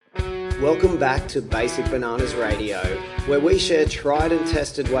Welcome back to Basic Bananas Radio, where we share tried and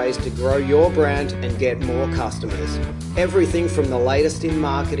tested ways to grow your brand and get more customers. Everything from the latest in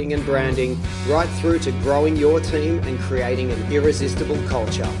marketing and branding, right through to growing your team and creating an irresistible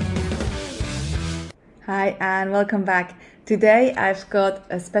culture. Hi and welcome back. Today I've got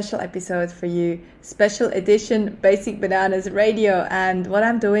a special episode for you, special edition Basic Bananas Radio, and what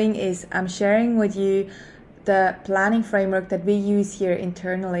I'm doing is I'm sharing with you the planning framework that we use here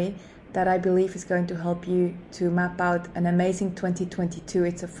internally that I believe is going to help you to map out an amazing 2022.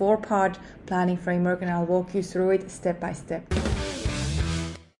 It's a 4-part planning framework and I'll walk you through it step by step.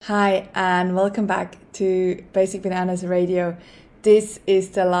 Hi and welcome back to Basic Bananas Radio. This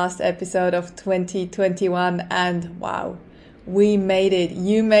is the last episode of 2021 and wow, we made it.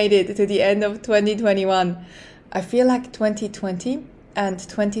 You made it to the end of 2021. I feel like 2020 and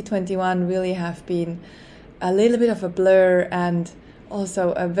 2021 really have been a little bit of a blur and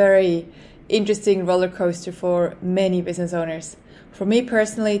also a very interesting roller coaster for many business owners. For me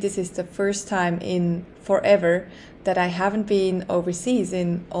personally, this is the first time in forever that I haven't been overseas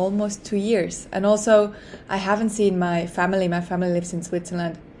in almost 2 years. And also, I haven't seen my family. My family lives in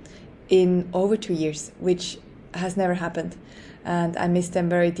Switzerland in over 2 years, which has never happened. And I miss them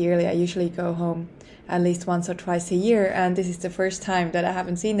very dearly. I usually go home at least once or twice a year. And this is the first time that I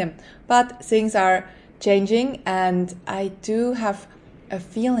haven't seen them. But things are changing and I do have a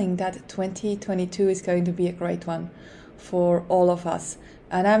feeling that 2022 is going to be a great one for all of us.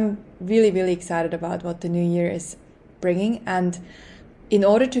 And I'm really, really excited about what the new year is bringing. And in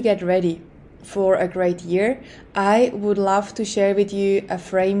order to get ready for a great year, I would love to share with you a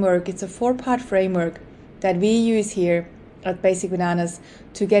framework. It's a 4-part framework that we use here at Basic Bananas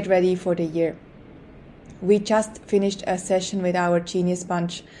to get ready for the year. We just finished a session with our Genius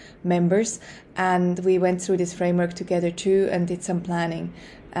Bunch members and we went through this framework together too and did some planning.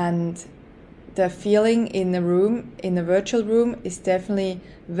 And the feeling in the room, in the virtual room, is definitely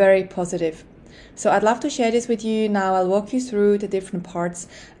very positive. So I'd love to share this with you now. I'll walk you through the different parts.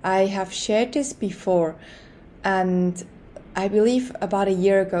 I have shared this before and I believe about a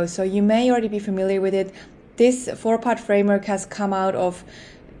year ago, so you may already be familiar with it. This 4-part framework has come out of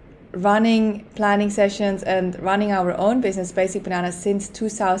running planning sessions and running our own business, Basic Bananas, since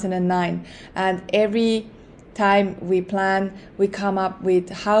 2009. And every time we plan, we come up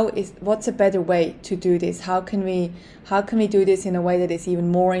with what's a better way to do this? How can we do this in a way that is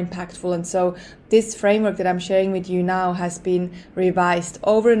even more impactful? And so this framework that I'm sharing with you now has been revised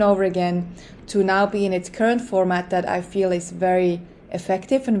over and over again to now be in its current format that I feel is very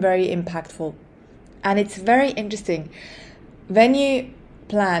effective and very impactful. And it's very interesting. When you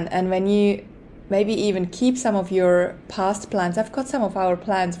plan and when you maybe even keep some of your past plans. I've got some of our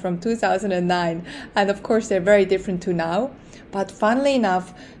plans from 2009 and of course they're very different to now. But funnily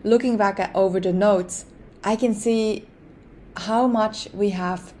enough, looking back over the notes, I can see how much we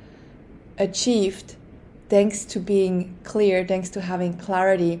have achieved thanks to being clear, thanks to having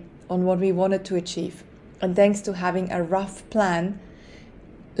clarity on what we wanted to achieve, and thanks to having a rough plan,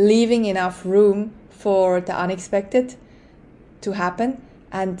 leaving enough room for the unexpected to happen,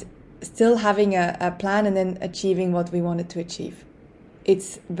 and still having a plan and then achieving what we wanted to achieve.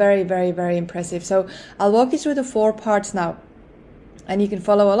 It's very, very, very impressive. So I'll walk you through the 4 parts now and you can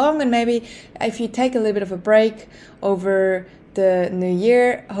follow along, and maybe if you take a little bit of a break over the new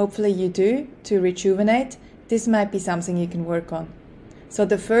year, hopefully you do, to rejuvenate, this might be something you can work on. So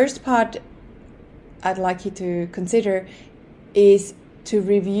the first part I'd like you to consider is to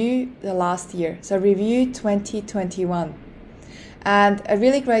review the last year. So review 2021. And a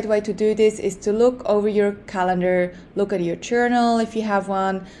really great way to do this is to look over your calendar, look at your journal if you have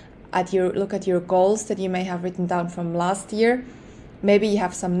one, look at your goals that you may have written down from last year. Maybe you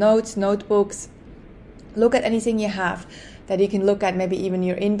have some notes, notebooks. Look at anything you have that you can look at, maybe even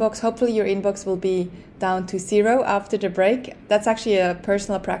your inbox. Hopefully your inbox will be down to 0 after the break. That's actually a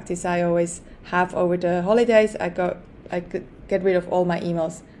personal practice I always have over the holidays. I could get rid of all my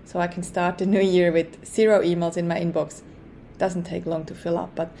emails so I can start the new year with 0 emails in my inbox. Doesn't take long to fill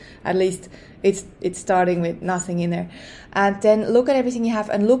up, but at least it's starting with nothing in there. And then look at everything you have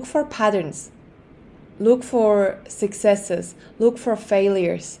and look for patterns. Look for successes, look for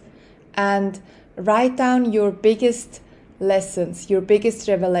failures, and write down your biggest lessons, your biggest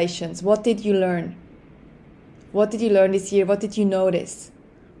revelations. What did you learn? What did you learn this year? What did you notice?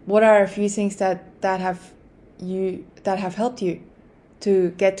 What are a few things that have helped you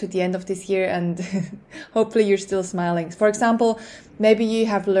to get to the end of this year and hopefully you're still smiling. For example, maybe you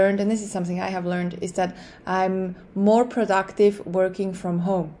have learned, and this is something I have learned, is that I'm more productive working from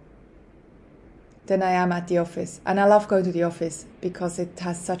home. than I am at the office. And I love going to the office because it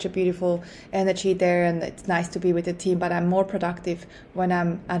has such a beautiful energy there and it's nice to be with the team, but I'm more productive when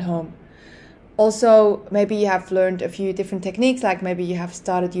I'm at home. Also, maybe you have learned a few different techniques, like maybe you have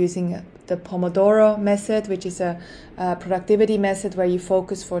started using the Pomodoro method, which is a productivity method where you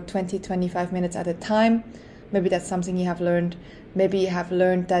focus for 20-25 minutes at a time. Maybe that's something you have learned. Maybe you have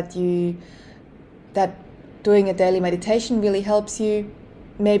learned that doing a daily meditation really helps you.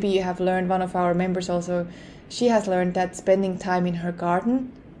 Maybe you have learned, one of our members also, she has learned that spending time in her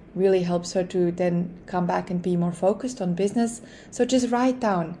garden really helps her to then come back and be more focused on business. So just write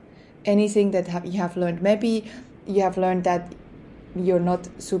down anything that you have learned. Maybe you have learned that you're not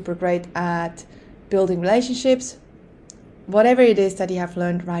super great at building relationships. Whatever it is that you have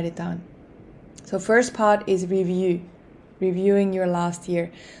learned, write it down. So first part is reviewing your last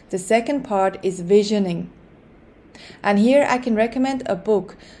year. The second part is visioning. And here I can recommend a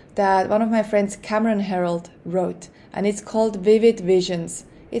book that one of my friends, Cameron Herold, wrote, and it's called Vivid Visions.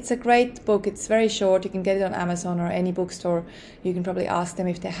 It's a great book. It's very short. You can get it on Amazon or any bookstore. You can probably ask them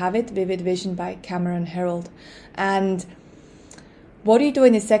if they have it. Vivid Vision by Cameron Herold. And what you do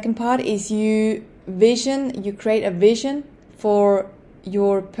in the second part is you create a vision for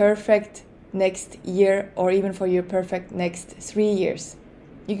your perfect next year, or even for your perfect next 3 years.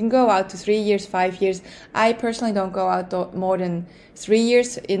 You can go out to 3 years, 5 years. I personally don't go out more than 3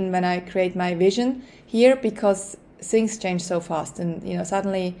 years when I create my vision here, because things change so fast, and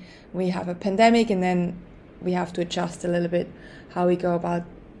suddenly we have a pandemic, and then we have to adjust a little bit how we go about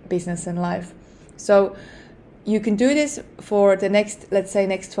business and life. So you can do this for the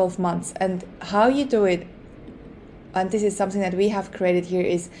next 12 months. And how you do it, and this is something that we have created here,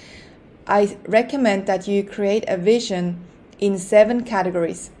 is I recommend that you create a vision in 7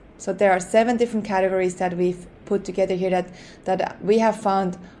 categories. So there are 7 different categories that we've put together here that we have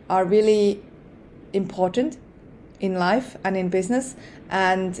found are really important in life and in business,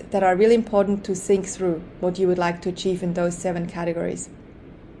 and that are really important to think through what you would like to achieve in those 7 categories.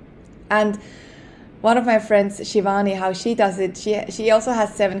 And one of my friends, Shivani, how she does it, she also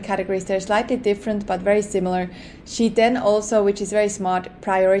has 7 categories. They're slightly different, but very similar. She then also, which is very smart,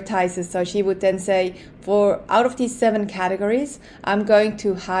 prioritizes. So she would then say, out of these 7 categories, I'm going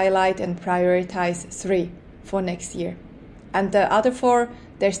to highlight and prioritize 3 for next year. And the other 4,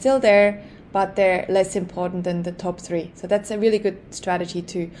 they're still there, but they're less important than the top 3. So that's a really good strategy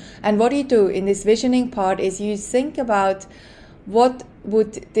too. And what you do in this visioning part is you think about, what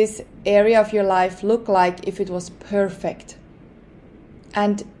would this area of your life look like if it was perfect?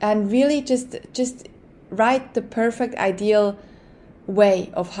 And really just write the perfect ideal way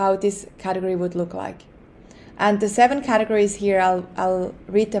of how this category would look like. And the 7 categories here, I'll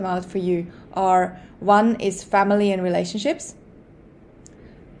read them out for you, are: 1 is family and relationships.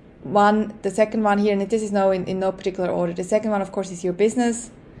 The second one here, and this is in no particular order. The second one, of course, is your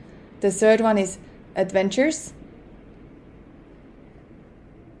business. The third one is adventures.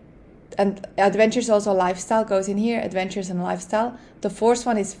 And adventures, also lifestyle goes in here, adventures and lifestyle. The fourth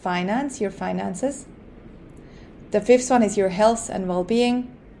one is finance, your finances. The 5th one is your health and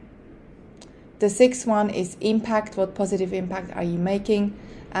well-being. The 6th one is impact, what positive impact are you making?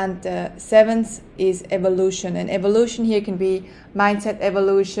 And the 7th is evolution. And evolution here can be mindset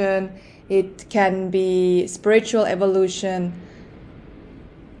evolution, it can be spiritual evolution,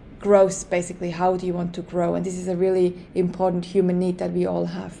 growth, basically, how do you want to grow? And this is a really important human need that we all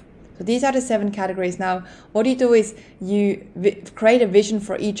have. So these are the 7 categories. Now, what you do is you create a vision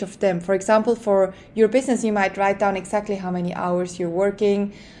for each of them. For example, for your business, you might write down exactly how many hours you're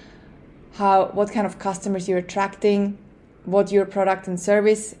working, what kind of customers you're attracting, what your product and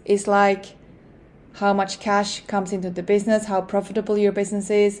service is like, how much cash comes into the business, how profitable your business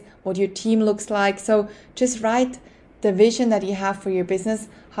is, what your team looks like. So just write the vision that you have for your business.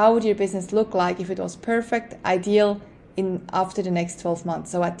 How would your business look like if it was perfect, ideal, after the next 12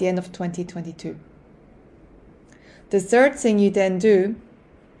 months, so at the end of 2022. The third thing you then do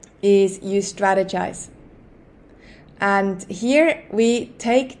is you strategize. And here we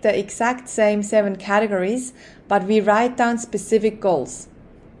take the exact same 7 categories, but we write down specific goals.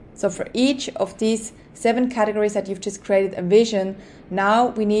 So for each of these 7 categories that you've just created a vision, now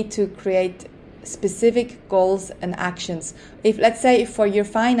we need to create specific goals and actions. Let's say for your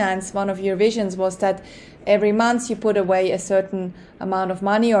finance, one of your visions was that every month you put away a certain amount of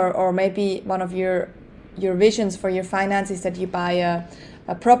money, or maybe one of your visions for your finances that you buy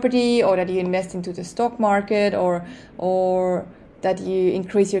a property, or that you invest into the stock market, or that you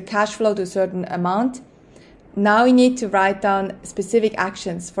increase your cash flow to a certain amount. Now you need to write down specific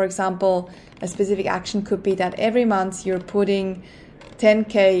actions. For example, a specific action could be that every month you're putting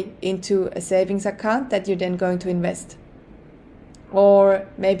 10K into a savings account that you're then going to invest. Or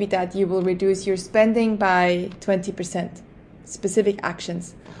maybe that you will reduce your spending by 20%. Specific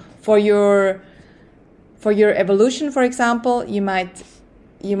actions. For your evolution, for example, you might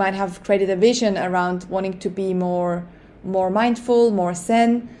have created a vision around wanting to be more mindful, more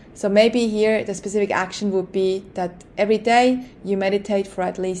zen. So maybe here the specific action would be that every day you meditate for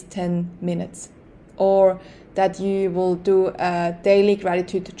at least 10 minutes. Or that you will do a daily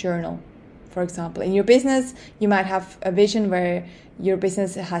gratitude journal, for example. In your business, you might have a vision where your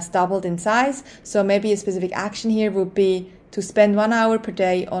business has doubled in size. So maybe a specific action here would be to spend 1 hour per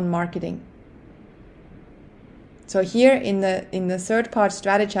day on marketing. So here in the third part,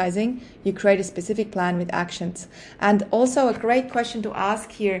 strategizing, you create a specific plan with actions. And also a great question to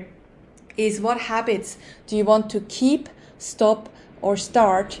ask here is, what habits do you want to keep, stop, or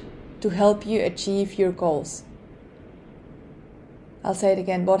start to help you achieve your goals? I'll say it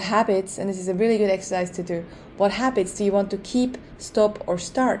again. What habits, and this is a really good exercise to do, what habits do you want to keep, stop, or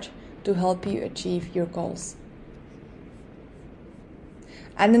start to help you achieve your goals?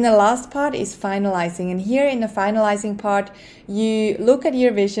 And then the last part is finalizing. And here in the finalizing part, you look at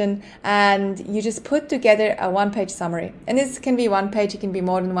your vision and you just put together a one-page summary. And this can be one page, it can be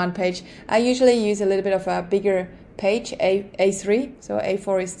more than one page. I usually use a little bit of a bigger page, A3. So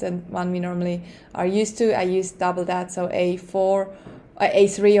A4 is the one we normally are used to. I use double that, so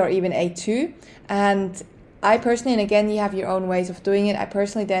A3 or even A2. And I personally, and again, you have your own ways of doing it, I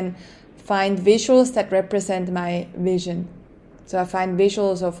personally then find visuals that represent my vision. So I find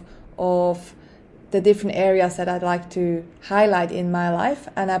visuals of the different areas that I'd like to highlight in my life,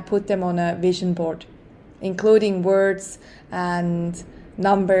 and I put them on a vision board, including words and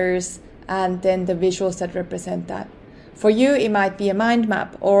numbers, and then the visuals that represent that. For you, it might be a mind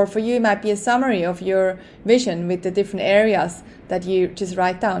map, or for you, it might be a summary of your vision with the different areas that you just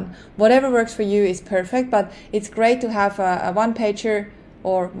write down. Whatever works for you is perfect, but it's great to have a one-pager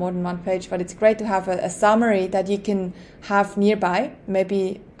or more than one page, but it's great to have a summary that you can have nearby,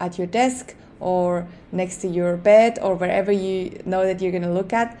 maybe at your desk or next to your bed or wherever you know that you're going to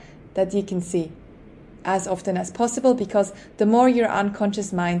look at, that you can see as often as possible, because the more your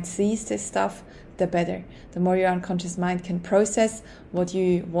unconscious mind sees this stuff, the better. The more your unconscious mind can process what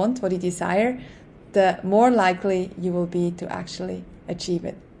you want, what you desire, the more likely you will be to actually achieve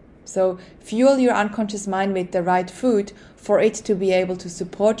it. So fuel your unconscious mind with the right food for it to be able to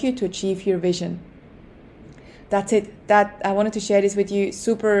support you to achieve your vision. That's it. That I wanted to share this with you.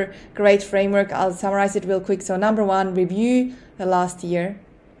 Super great framework. I'll summarize it real quick. So number one, review the last year.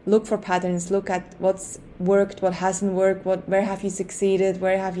 Look for patterns. Look at what's worked, what hasn't worked, where have you succeeded,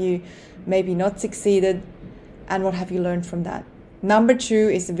 where have you maybe not succeeded, and what have you learned from that. Number two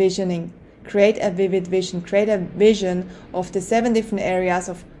is visioning. Create a vivid vision. Create a vision of the 7 different areas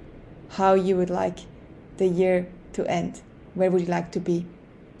of how you would like the year to end. Where would you like to be?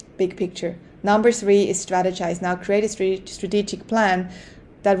 Big picture. Number 3 is strategize. Now create a strategic plan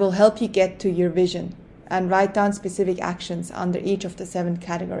that will help you get to your vision, and write down specific actions under each of the 7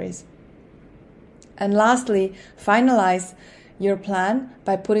 categories. And lastly, finalize your plan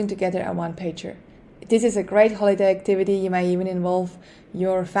by putting together a one-pager. This is a great holiday activity. You may even involve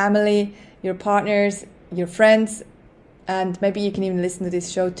your family, your partners, your friends, and maybe you can even listen to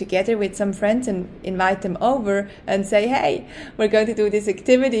this show together with some friends and invite them over and say, hey, we're going to do this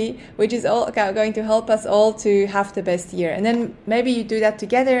activity, which is all going to help us all to have the best year. And then maybe you do that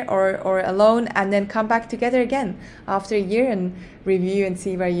together or alone, and then come back together again after a year and review and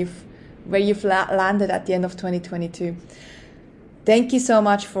see where you've landed at the end of 2022. Thank you so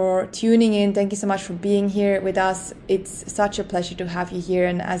much for tuning in. Thank you so much for being here with us. It's such a pleasure to have you here.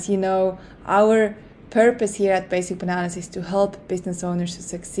 And as you know, our purpose here at Basic Bananas is to help business owners to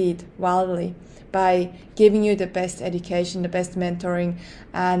succeed wildly by giving you the best education, the best mentoring,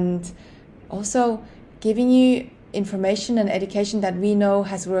 and also giving you information and education that we know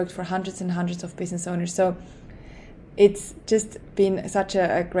has worked for hundreds and hundreds of business owners. So it's just been such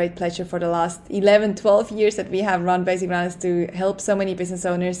a great pleasure for the last 11, 12 years that we have run Basic Bananas to help so many business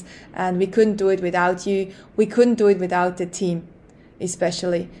owners, and we couldn't do it without you. We couldn't do it without the team.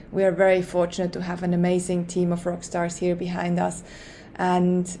 Especially, we are very fortunate to have an amazing team of rock stars here behind us,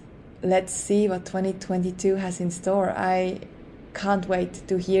 and let's see what 2022 has in store. I can't wait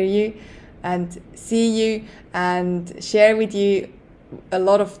to hear you and see you and share with you a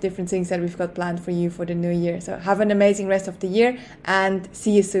lot of different things that we've got planned for you for the new year. So have an amazing rest of the year and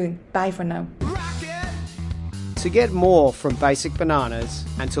see you soon. Bye for now. To get more from Basic Bananas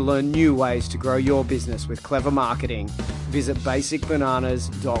and to learn new ways to grow your business with clever marketing, visit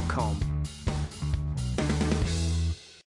basicbananas.com.